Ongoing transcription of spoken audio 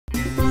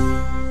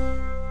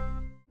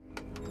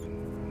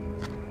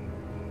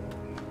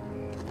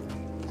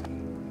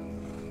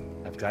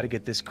Gotta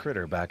get this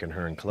critter back in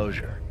her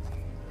enclosure.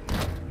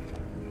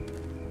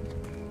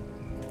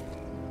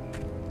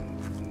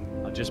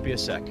 I'll just be a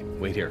sec.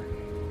 Wait here.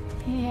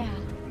 Yeah.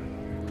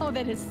 Oh,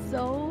 that is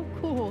so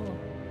cool.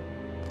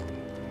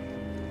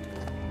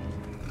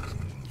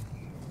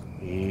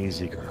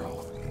 Easy,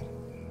 girl.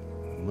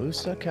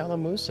 Musa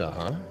Calamusa,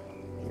 huh?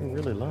 You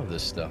really love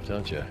this stuff,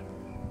 don't you?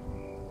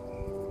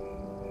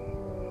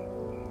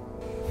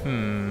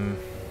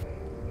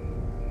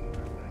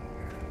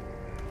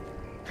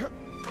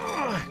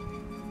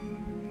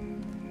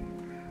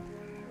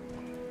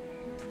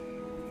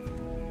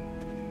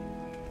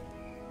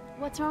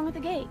 What's wrong with the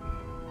gate?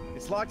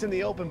 It's locked in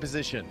the open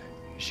position.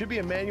 Should be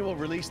a manual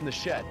release in the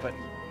shed, but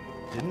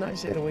didn't I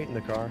say to wait in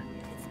the car?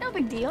 It's no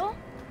big deal.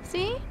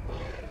 See?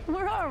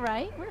 We're all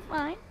right. We're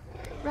fine.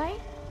 Right?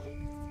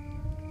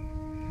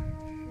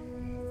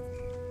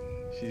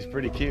 She's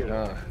pretty cute,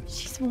 huh?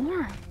 She's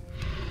warm.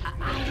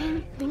 I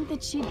didn't think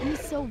that she'd be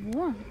so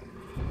warm.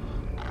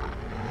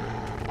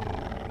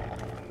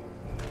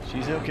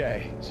 She's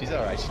okay. She's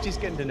all right. She's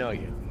just getting to know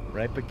you.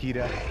 Right,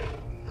 Paquita?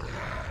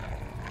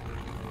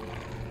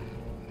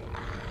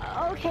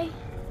 Okay.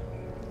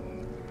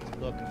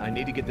 Look, I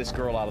need to get this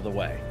girl out of the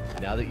way.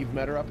 Now that you've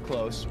met her up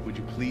close, would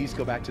you please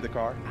go back to the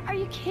car? Are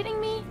you kidding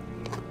me?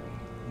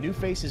 New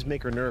faces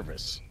make her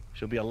nervous.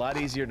 She'll be a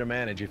lot easier to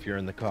manage if you're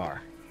in the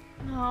car.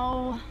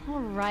 Oh, all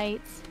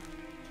right.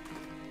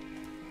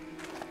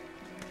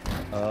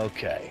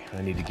 Okay,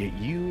 I need to get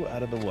you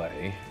out of the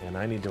way, and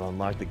I need to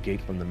unlock the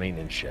gate from the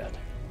maintenance shed.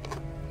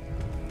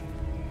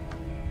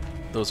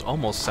 Those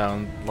almost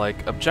sound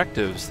like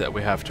objectives that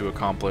we have to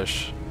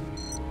accomplish.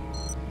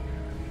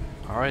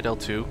 Alright,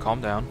 L2, calm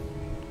down.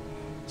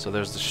 So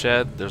there's the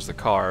shed, there's the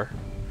car,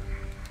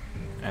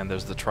 and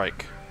there's the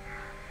trike.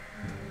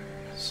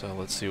 So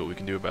let's see what we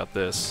can do about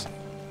this.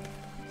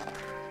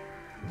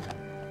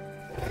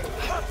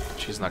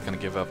 She's not going to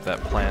give up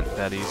that plant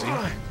that easy.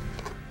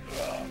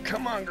 Oh,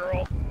 come on,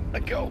 girl.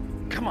 Let go.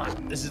 Come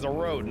on. This is a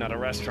road, not a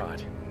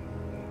restaurant.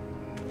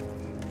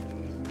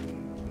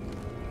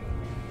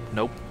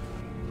 Nope.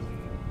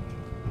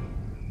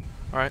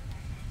 Alright,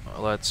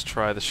 let's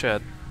try the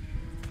shed.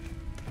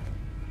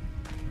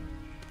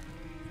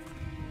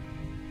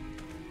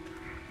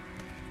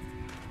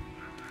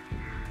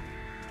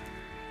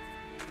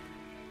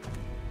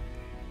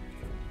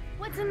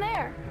 What's in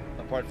there?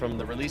 Apart from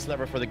the release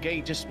lever for the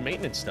gate, just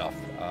maintenance stuff.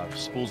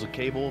 Spools of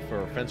cable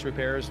for fence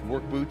repairs,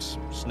 work boots,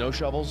 snow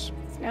shovels.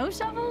 Snow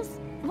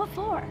shovels? What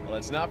for? Well,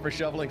 it's not for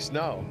shoveling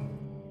snow.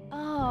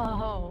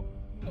 Oh.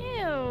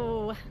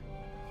 Ew.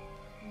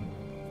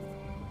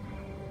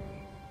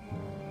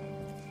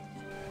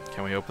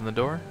 Can we open the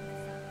door?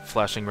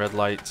 Flashing red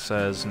light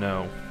says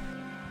no.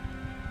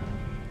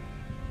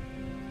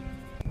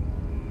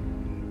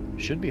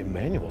 Should be a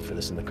manual for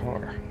this in the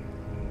car.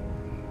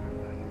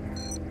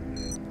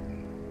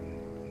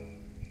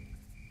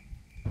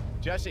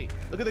 Jesse,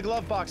 look at the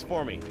glove box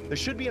for me. There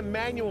should be a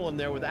manual in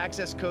there with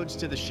access codes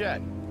to the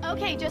shed.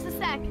 Okay, just a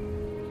sec.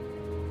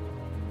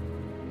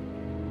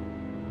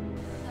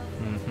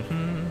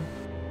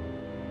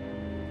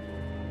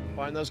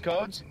 Find those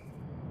codes?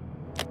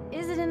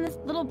 Is it in this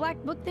little black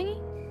book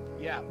thingy?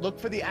 Yeah, look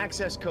for the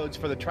access codes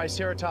for the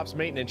Triceratops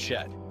maintenance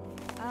shed.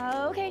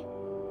 Okay.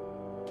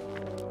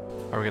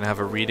 Are we gonna have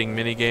a reading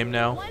minigame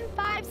now?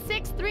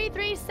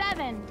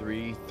 156337.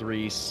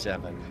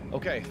 337.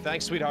 Okay,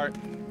 thanks, sweetheart.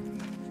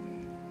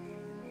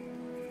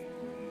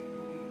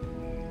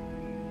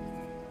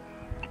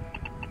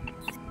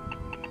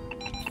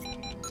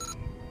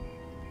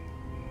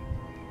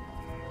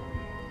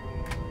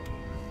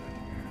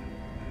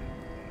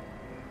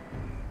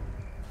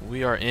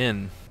 We are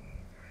in.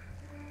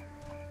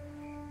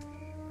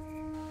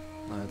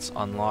 Let's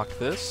unlock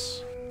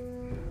this.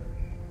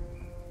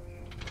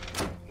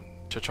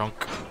 Cha-chunk.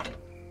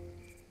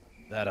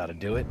 That ought to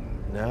do it.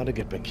 Now to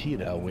get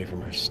Paquita away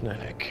from her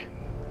snack.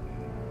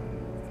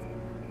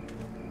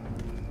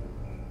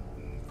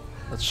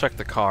 Let's check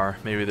the car.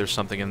 Maybe there's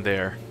something in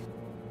there.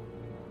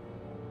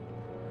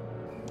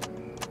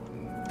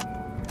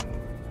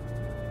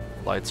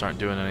 Lights aren't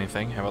doing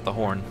anything. How about the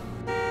horn?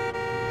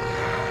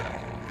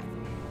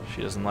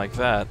 She doesn't like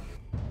that.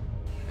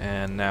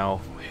 And now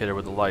hit her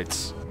with the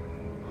lights.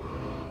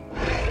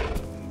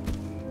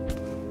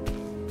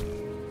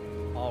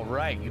 All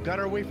right, you got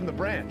her away from the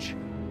branch.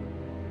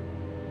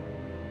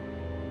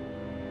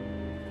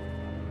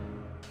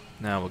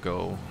 Now we'll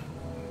go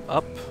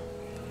up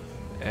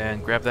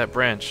and grab that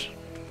branch.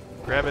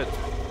 Grab it.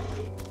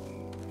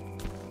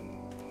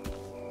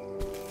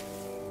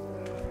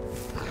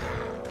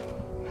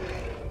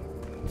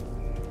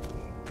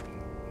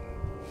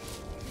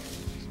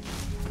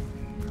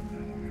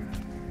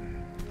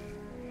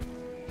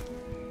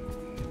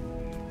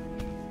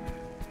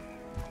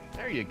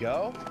 There you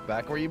go.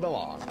 Back where you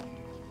belong.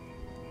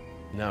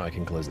 Now I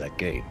can close that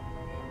gate.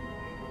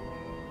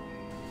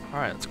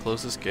 Alright, let's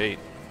close this gate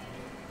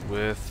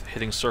with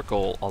hitting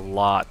circle a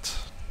lot.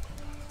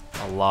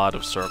 A lot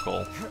of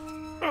circle.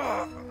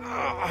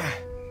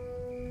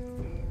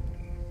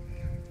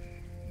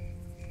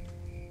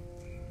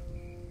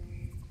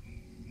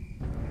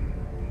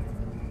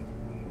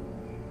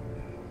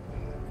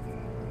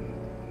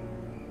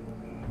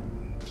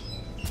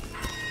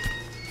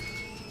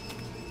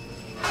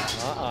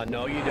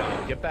 No you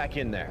don't. Get back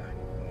in there.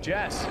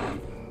 Jess!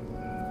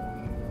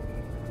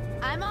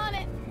 I'm on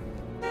it.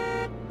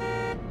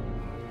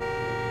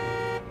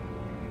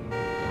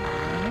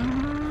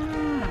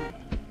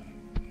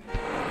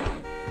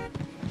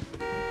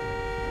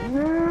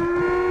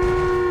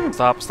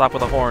 Stop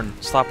with a horn.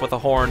 Stop with a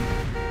horn.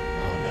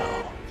 Oh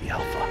no, the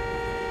alpha.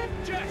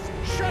 Jess,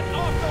 shut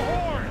off the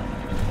horn!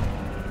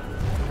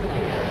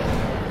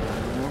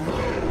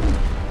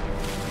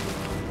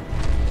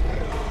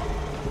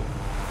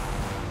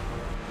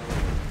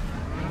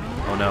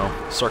 Oh no.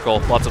 Circle.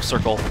 Lots of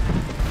circle.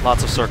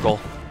 Lots of circle.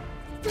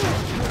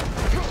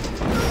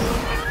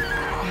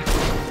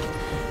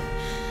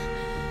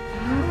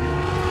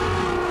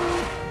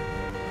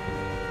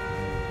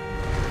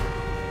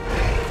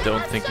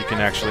 Don't think you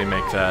can actually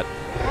make that.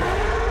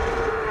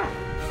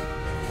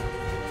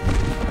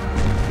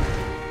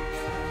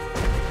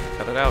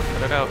 Cut it out,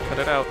 cut it out, cut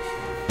it out.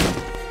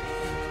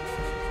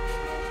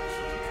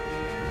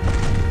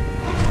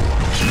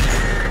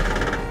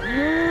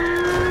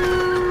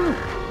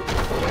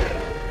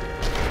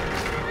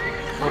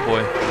 Oh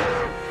boy.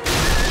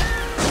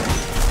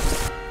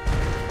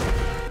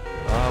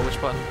 Which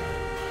button?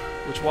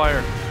 Which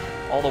wire?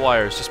 All the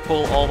wires. Just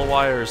pull all the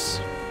wires.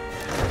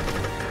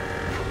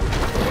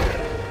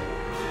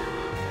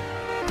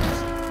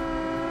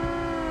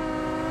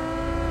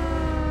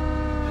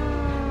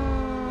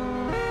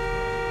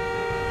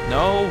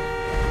 No!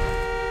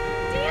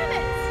 Damn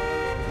it!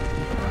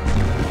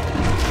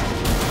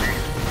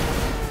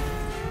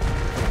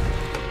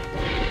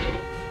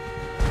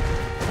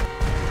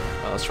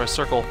 Let's try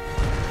circle.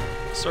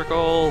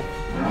 Circle!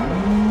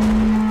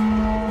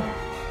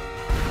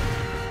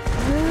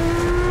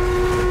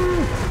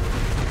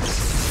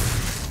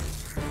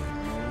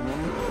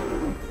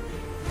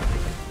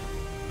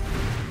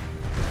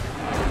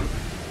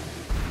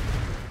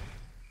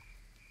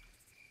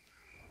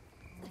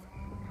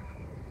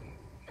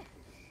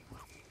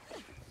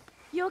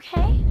 You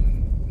okay?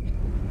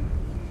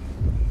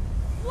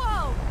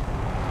 Whoa!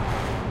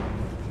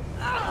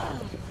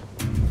 Ugh.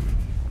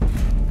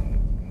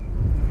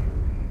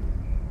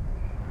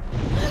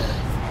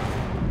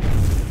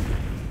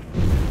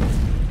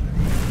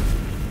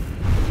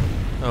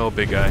 Oh,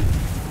 big guy.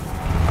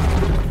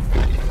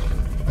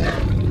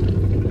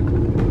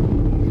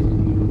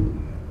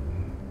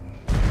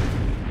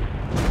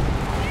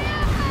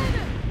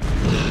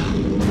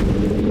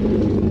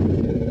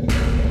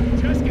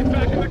 Just get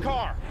back in the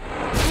car!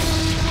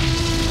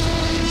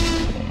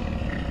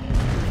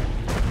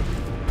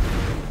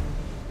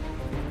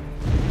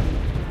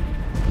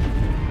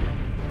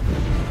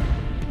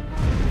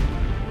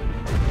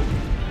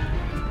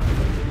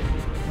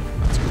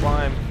 Let's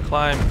climb,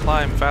 climb,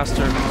 climb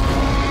faster.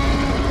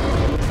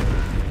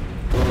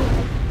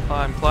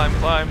 Climb, climb,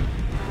 climb.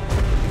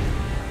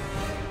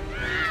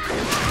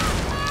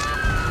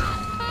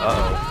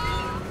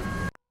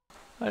 Uh-oh.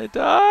 I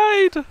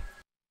died!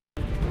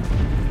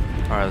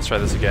 Alright, let's try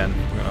this again.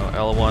 We're gonna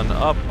L1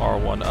 up,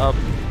 R1 up.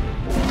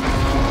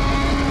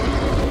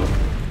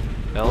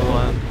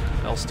 L1,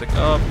 L stick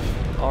up,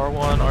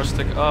 R1, R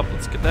stick up.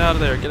 Let's get out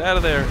of there, get out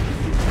of there!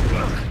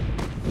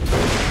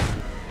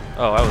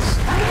 Oh, I was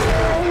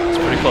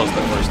pretty close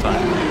that first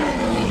time.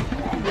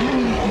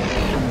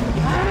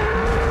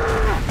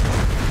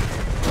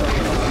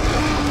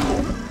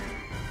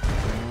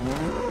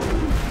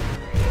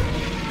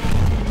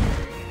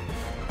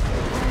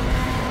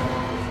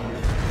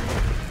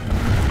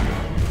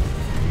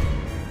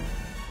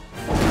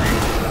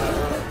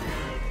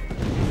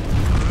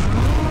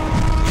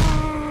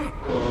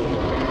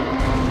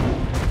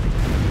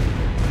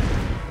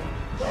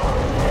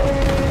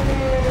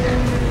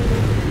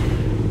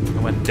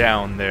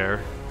 Down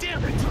there.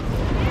 Damn it!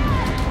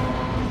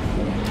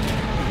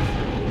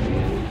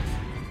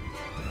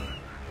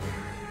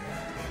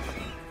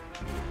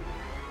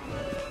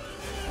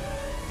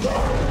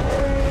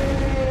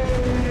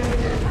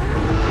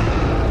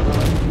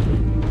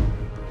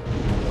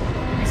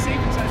 Be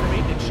safe inside the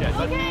maintenance shed,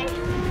 but... Okay.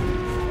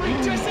 Wait,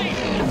 Jesse!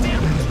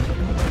 Damn it!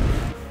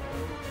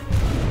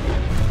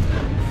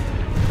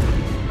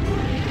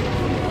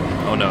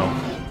 Oh no.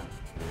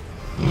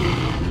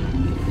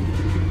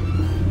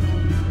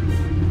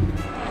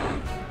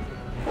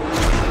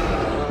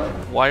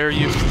 Why are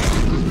you...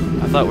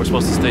 I thought we're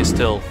supposed to stay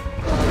still.